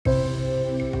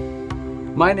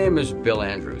My name is Bill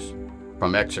Andrews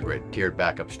from ExaGrid Tiered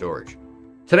Backup Storage.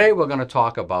 Today we're going to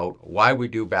talk about why we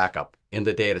do backup in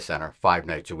the data center 5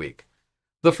 nights a week.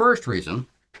 The first reason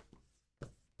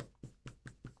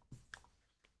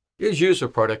is user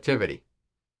productivity.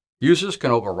 Users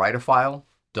can overwrite a file,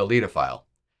 delete a file.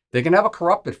 They can have a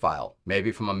corrupted file,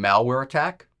 maybe from a malware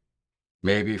attack,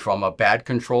 maybe from a bad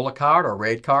controller card or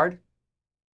RAID card,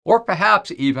 or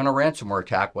perhaps even a ransomware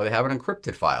attack where they have an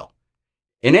encrypted file.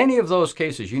 In any of those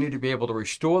cases, you need to be able to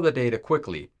restore the data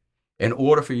quickly in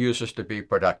order for users to be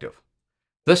productive.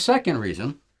 The second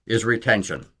reason is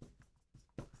retention.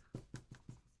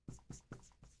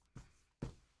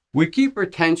 We keep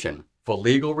retention for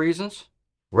legal reasons,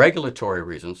 regulatory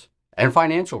reasons, and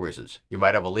financial reasons. You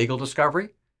might have a legal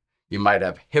discovery. You might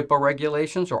have HIPAA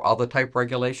regulations or other type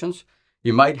regulations.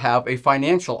 You might have a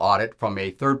financial audit from a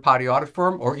third-party audit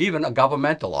firm or even a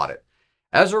governmental audit.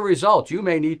 As a result, you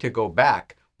may need to go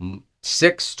back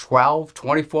 6, 12,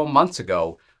 24 months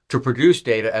ago to produce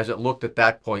data as it looked at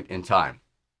that point in time.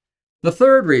 The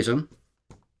third reason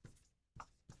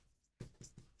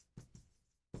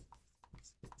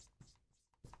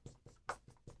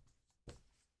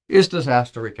is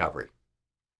disaster recovery.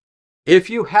 If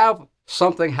you have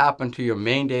something happen to your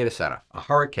main data center, a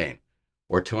hurricane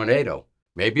or tornado,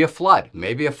 maybe a flood,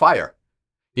 maybe a fire,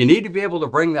 you need to be able to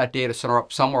bring that data center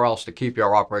up somewhere else to keep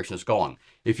your operations going.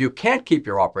 If you can't keep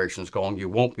your operations going, you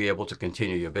won't be able to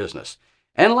continue your business.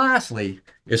 And lastly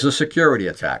is a security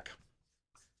attack,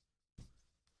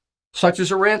 such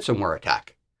as a ransomware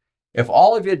attack. If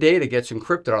all of your data gets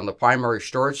encrypted on the primary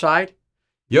storage side,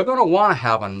 you're going to want to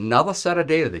have another set of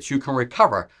data that you can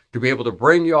recover to be able to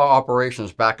bring your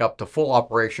operations back up to full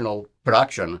operational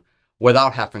production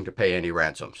without having to pay any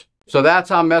ransoms. So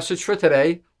that's our message for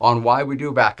today on why we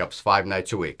do backups 5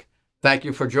 nights a week. Thank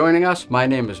you for joining us. My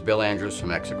name is Bill Andrews from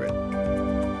ExaGrid.